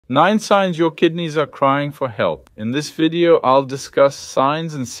9 signs your kidneys are crying for help. In this video, I'll discuss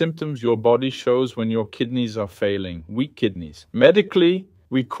signs and symptoms your body shows when your kidneys are failing. Weak kidneys. Medically,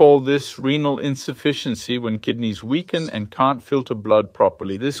 we call this renal insufficiency when kidneys weaken and can't filter blood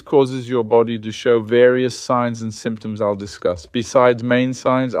properly. This causes your body to show various signs and symptoms I'll discuss. Besides main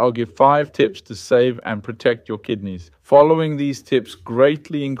signs, I'll give 5 tips to save and protect your kidneys. Following these tips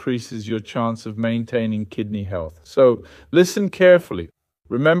greatly increases your chance of maintaining kidney health. So listen carefully.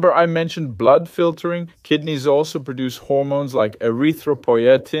 Remember I mentioned blood filtering? Kidneys also produce hormones like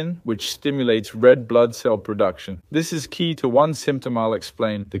erythropoietin, which stimulates red blood cell production. This is key to one symptom I'll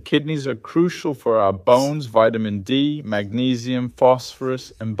explain. The kidneys are crucial for our bones, vitamin D, magnesium,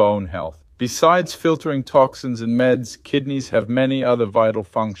 phosphorus, and bone health. Besides filtering toxins and meds, kidneys have many other vital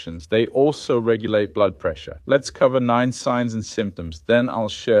functions. They also regulate blood pressure. Let's cover 9 signs and symptoms, then I'll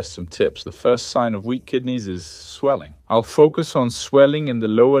share some tips. The first sign of weak kidneys is swelling. I'll focus on swelling in the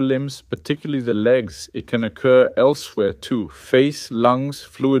lower limbs, particularly the legs. It can occur elsewhere too. Face, lungs,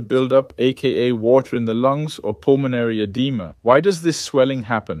 fluid buildup, aka water in the lungs, or pulmonary edema. Why does this swelling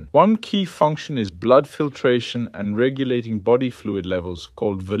happen? One key function is blood filtration and regulating body fluid levels,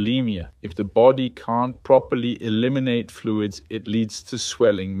 called volemia. If the body can't properly eliminate fluids, it leads to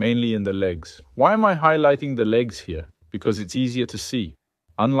swelling, mainly in the legs. Why am I highlighting the legs here? Because it's easier to see,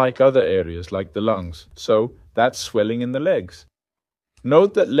 unlike other areas like the lungs. So that's swelling in the legs.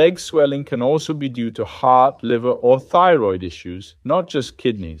 Note that leg swelling can also be due to heart, liver, or thyroid issues, not just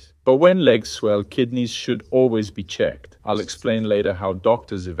kidneys. But when legs swell, kidneys should always be checked. I'll explain later how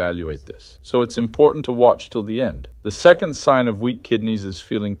doctors evaluate this. So it's important to watch till the end. The second sign of weak kidneys is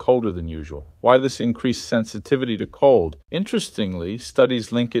feeling colder than usual. Why this increased sensitivity to cold? Interestingly,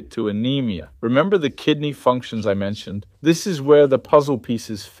 studies link it to anemia. Remember the kidney functions I mentioned? This is where the puzzle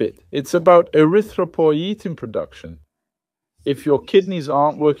pieces fit. It's about erythropoietin production. If your kidneys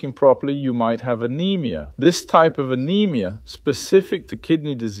aren't working properly, you might have anemia. This type of anemia, specific to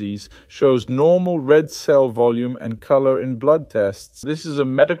kidney disease, shows normal red cell volume and color in blood tests. This is a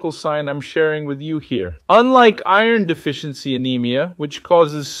medical sign I'm sharing with you here. Unlike iron deficiency anemia, which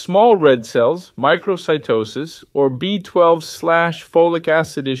causes small red cells, microcytosis, or B12/folic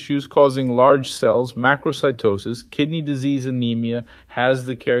acid issues causing large cells, macrocytosis, kidney disease anemia has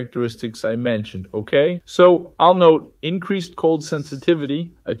the characteristics I mentioned, okay? So I'll note increased cold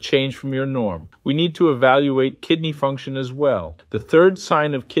sensitivity, a change from your norm. We need to evaluate kidney function as well. The third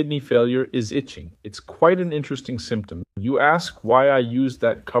sign of kidney failure is itching. It's quite an interesting symptom. You ask why I used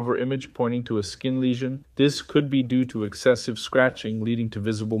that cover image pointing to a skin lesion. This could be due to excessive scratching leading to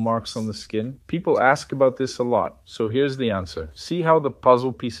visible marks on the skin. People ask about this a lot, so here's the answer. See how the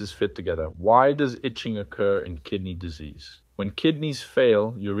puzzle pieces fit together. Why does itching occur in kidney disease? When kidneys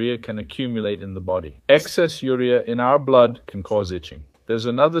fail, urea can accumulate in the body. Excess urea in our blood can cause itching. There's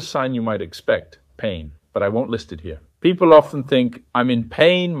another sign you might expect, pain, but I won't list it here. People often think, I'm in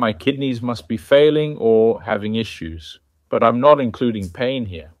pain, my kidneys must be failing or having issues. But I'm not including pain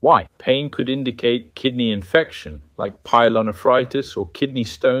here. Why? Pain could indicate kidney infection, like pyelonephritis or kidney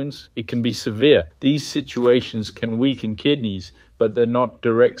stones. It can be severe. These situations can weaken kidneys, but they're not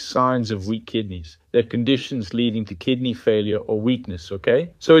direct signs of weak kidneys. They're conditions leading to kidney failure or weakness,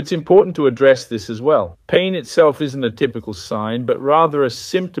 okay? So it's important to address this as well. Pain itself isn't a typical sign, but rather a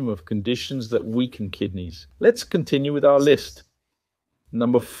symptom of conditions that weaken kidneys. Let's continue with our list.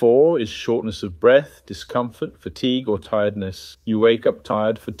 Number 4 is shortness of breath, discomfort, fatigue, or tiredness. You wake up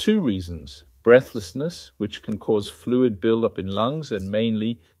tired for 2 reasons. Breathlessness, which can cause fluid buildup in lungs, and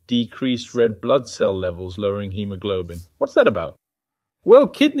mainly decreased red blood cell levels, lowering hemoglobin. What's that about? Well,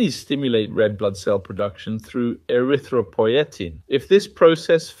 kidneys stimulate red blood cell production through erythropoietin. If this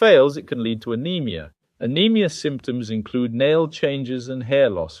process fails, it can lead to anemia. Anemia symptoms include nail changes and hair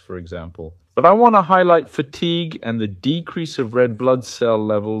loss, for example. But I want to highlight fatigue and the decrease of red blood cell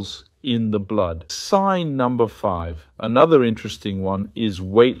levels in the blood. Sign number 5, another interesting one, is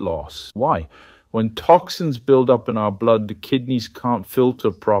weight loss. Why? When toxins build up in our blood, the kidneys can't filter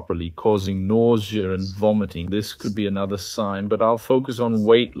properly, causing nausea and vomiting. This could be another sign, but I'll focus on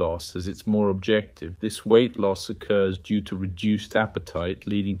weight loss as it's more objective. This weight loss occurs due to reduced appetite,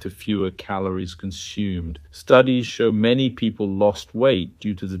 leading to fewer calories consumed. Studies show many people lost weight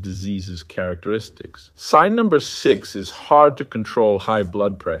due to the disease's characteristics. Sign number 6 is hard to control high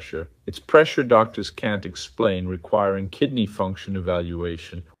blood pressure. It's pressure doctors can't explain, requiring kidney function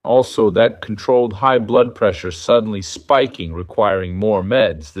evaluation. Also, that controlled high blood pressure suddenly spiking, requiring more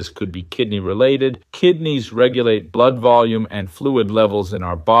meds. This could be kidney related. Kidneys regulate blood volume and fluid levels in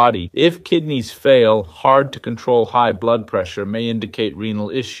our body. If kidneys fail, hard to control high blood pressure may indicate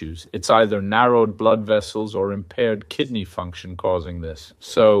renal issues. It's either narrowed blood vessels or impaired kidney function causing this.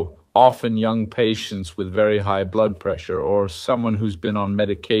 So, often young patients with very high blood pressure or someone who's been on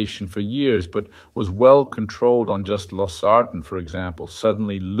medication for years but was well controlled on just losartan, for example,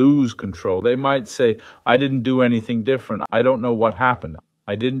 suddenly lose control. They might say, I didn't do anything different. I don't know what happened.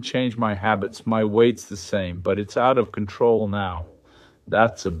 I didn't change my habits. My weight's the same, but it's out of control now.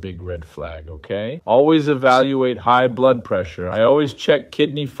 That's a big red flag, okay? Always evaluate high blood pressure. I always check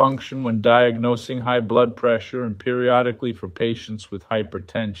kidney function when diagnosing high blood pressure and periodically for patients with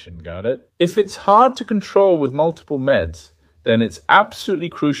hypertension, got it? If it's hard to control with multiple meds, then it's absolutely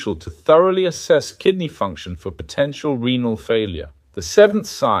crucial to thoroughly assess kidney function for potential renal failure. The seventh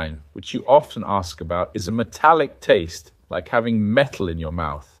sign, which you often ask about, is a metallic taste, like having metal in your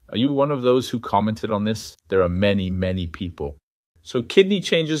mouth. Are you one of those who commented on this? There are many people. So kidney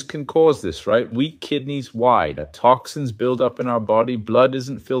changes can cause this, right? Weak kidneys, why? Toxins build up in our body, blood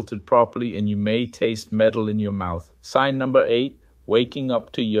isn't filtered properly, and you may taste metal in your mouth. Sign number 8, waking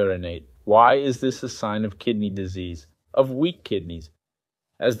up to urinate. Why is this a sign of kidney disease? Of weak kidneys.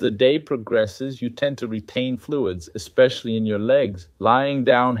 As the day progresses, you tend to retain fluids, especially in your legs. Lying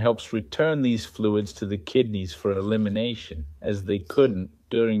down helps return these fluids to the kidneys for elimination, as they couldn't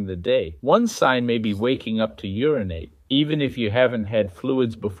during the day. One sign may be waking up to urinate. Even if you haven't had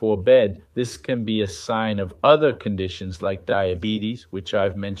fluids before bed, this can be a sign of other conditions like diabetes, which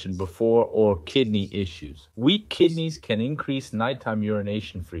I've mentioned before, or kidney issues. Weak kidneys can increase nighttime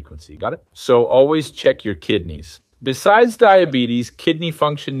urination frequency. Got it? So always check your kidneys. Besides diabetes, kidney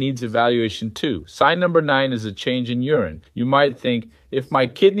function needs evaluation too. Sign number 9 is a change in urine. You might think, if my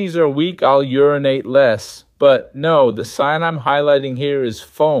kidneys are weak, I'll urinate less. But no, the sign I'm highlighting here is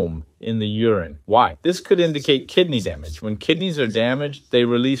foam in the urine. Why? This could indicate kidney damage. When kidneys are damaged, they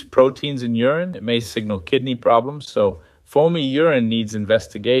release proteins in urine. It may signal kidney problems, so foamy urine needs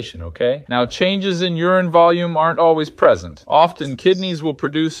investigation, okay? Now, changes in urine volume aren't always present. Often, kidneys will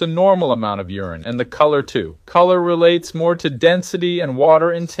produce a normal amount of urine, and the color too. Color relates more to density and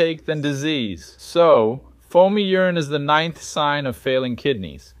water intake than disease. So, foamy urine is the 9th sign of failing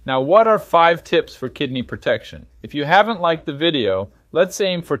kidneys. Now, what are 5 tips for kidney protection? If you haven't liked the video, let's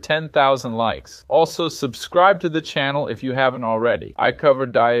aim for 10,000 likes. Also, subscribe to the channel if you haven't already. I cover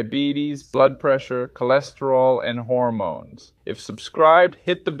diabetes, blood pressure, cholesterol, and hormones. If subscribed,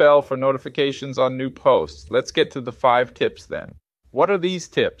 hit the bell for notifications on new posts. Let's get to the 5 tips then. What are these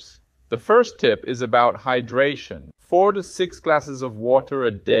tips? The first tip is about hydration. 4 to 6 glasses of water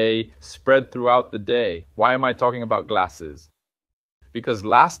a day spread throughout the day. Why am I talking about glasses? Because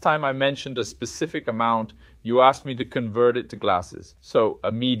last time I mentioned a specific amount, you asked me to convert it to glasses. So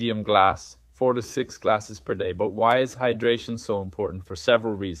a medium glass, 4 to 6 glasses per day. But why is hydration so important? For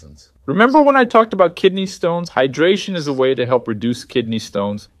several reasons. Remember when I talked about kidney stones? Hydration is a way to help reduce kidney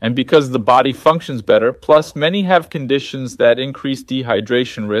stones. And because the body functions better, plus many have conditions that increase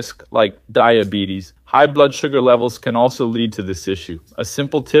dehydration risk, like diabetes. High blood sugar levels can also lead to this issue. A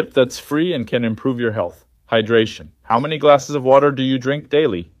simple tip that's free and can improve your health. Hydration. How many glasses of water do you drink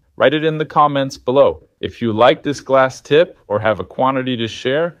daily? Write it in the comments below. If you like this glass tip or have a quantity to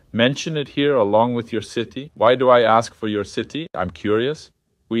share, mention it here along with your city. Why do I ask for your city? I'm curious.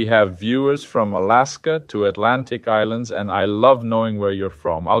 We have viewers from Alaska to Atlantic Islands, and I love knowing where you're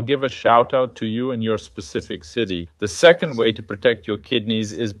from. I'll give a shout out to you in your specific city. The second way to protect your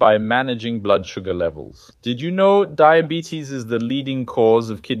kidneys is by managing blood sugar levels. Did you know diabetes is the leading cause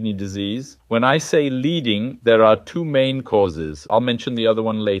of kidney disease? When I say leading, there are 2 main causes. I'll mention the other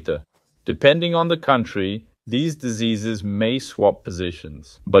one later. Depending on the country, these diseases may swap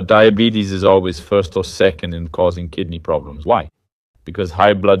positions, but diabetes is always first or second in causing kidney problems. Why? Because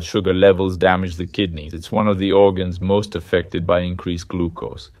high blood sugar levels damage the kidneys. It's one of the organs most affected by increased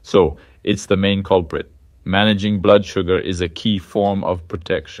glucose. So, it's the main culprit. Managing blood sugar is a key form of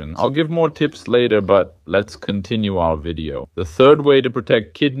protection. I'll give more tips later, but let's continue our video. The third way to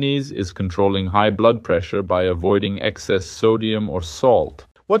protect kidneys is controlling high blood pressure by avoiding excess sodium or salt.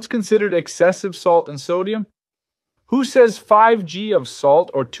 What's considered excessive salt and sodium? Who says 5g of salt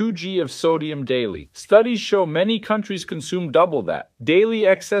or 2g of sodium daily? Studies show many countries consume double that. Daily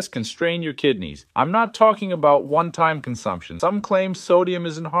excess can strain your kidneys. I'm not talking about one-time consumption. Some claim sodium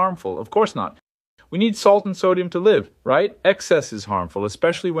isn't harmful. Of course not. We need salt and sodium to live, right? Excess is harmful,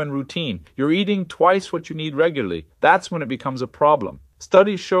 especially when routine. You're eating twice what you need regularly. That's when it becomes a problem.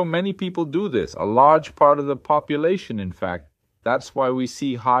 Studies show many people do this, a large part of the population, in fact. That's why we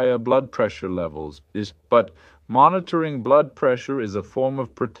see higher blood pressure levels. But monitoring blood pressure is a form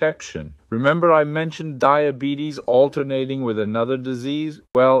of protection. Remember I mentioned diabetes alternating with another disease?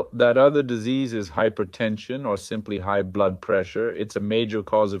 Well, that other disease is hypertension or simply high blood pressure. It's a major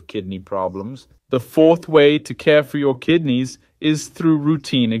cause of kidney problems. The fourth way to care for your kidneys is through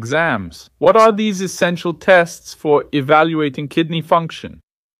routine exams. What are these essential tests for evaluating kidney function?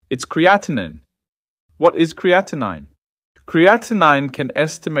 It's creatinine. What is creatinine? Creatinine can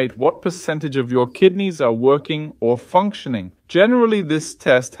estimate what percentage of your kidneys are working or functioning. Generally, this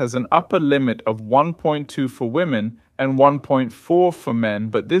test has an upper limit of 1.2 for women and 1.4 for men,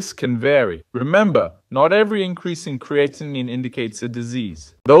 but this can vary. Remember, not every increase in creatinine indicates a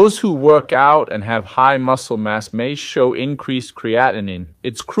disease. Those who work out and have high muscle mass may show increased creatinine.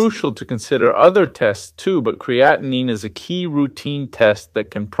 It's crucial to consider other tests too, but creatinine is a key routine test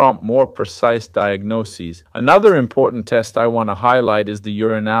that can prompt more precise diagnoses. Another important test I want to highlight is the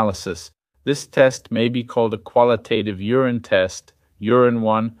urinalysis. This test may be called a qualitative urine test, urine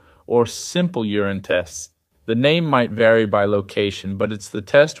 1, or simple urine test. The name might vary by location, but it's the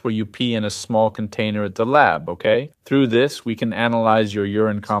test where you pee in a small container at the lab, okay? Through this, we can analyze your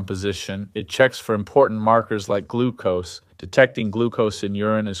urine composition. It checks for important markers like glucose. Detecting glucose in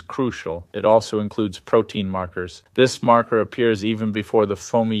urine is crucial. It also includes protein markers. This marker appears even before the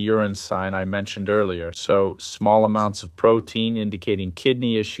foamy urine sign I mentioned earlier, so small amounts of protein indicating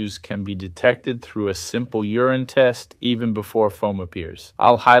kidney issues can be detected through a simple urine test even before foam appears.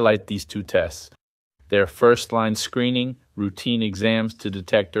 I'll highlight these two tests. They're first-line screening, routine exams to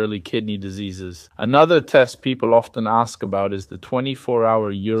detect early kidney diseases. Another test people often ask about is the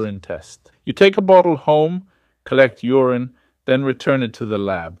 24-hour urine test. You take a bottle home, collect urine, then return it to the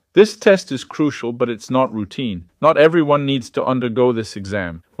lab. This test is crucial, but it's not routine. Not everyone needs to undergo this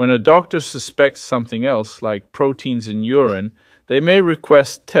exam. When a doctor suspects something else, like proteins in urine, they may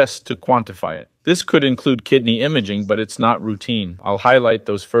request tests to quantify it. This could include kidney imaging, but it's not routine. I'll highlight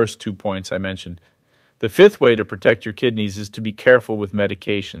those first 2 points I mentioned. The fifth way to protect your kidneys is to be careful with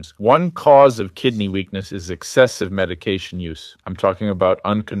medications. One cause of kidney weakness is excessive medication use. I'm talking about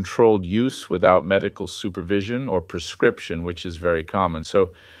uncontrolled use without medical supervision or prescription, which is very common.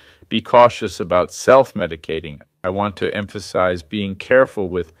 So be cautious about self-medicating. I want to emphasize being careful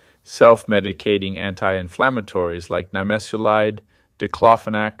with self-medicating anti-inflammatories like nimesulide,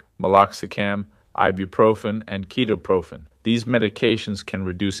 diclofenac, meloxicam, ibuprofen, and ketoprofen. These medications can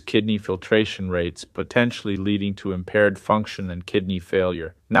reduce kidney filtration rates, potentially leading to impaired function and kidney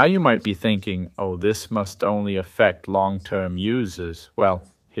failure. Now you might be thinking, oh, this must only affect long-term users. Well,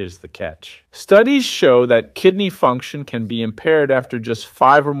 here's the catch. Studies show that kidney function can be impaired after just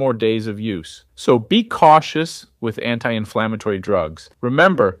 5 or more days of use. So be cautious with anti-inflammatory drugs.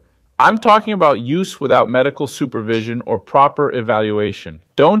 Remember, I'm talking about use without medical supervision or proper evaluation.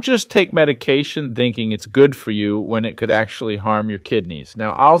 Don't just take medication thinking it's good for you when it could actually harm your kidneys.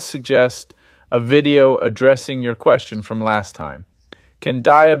 Now, I'll suggest a video addressing your question from last time. Can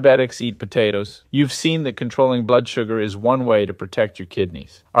diabetics eat potatoes? You've seen that controlling blood sugar is one way to protect your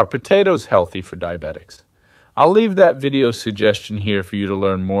kidneys. Are potatoes healthy for diabetics? I'll leave that video suggestion here for you to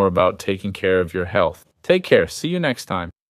learn more about taking care of your health. Take care. See you next time.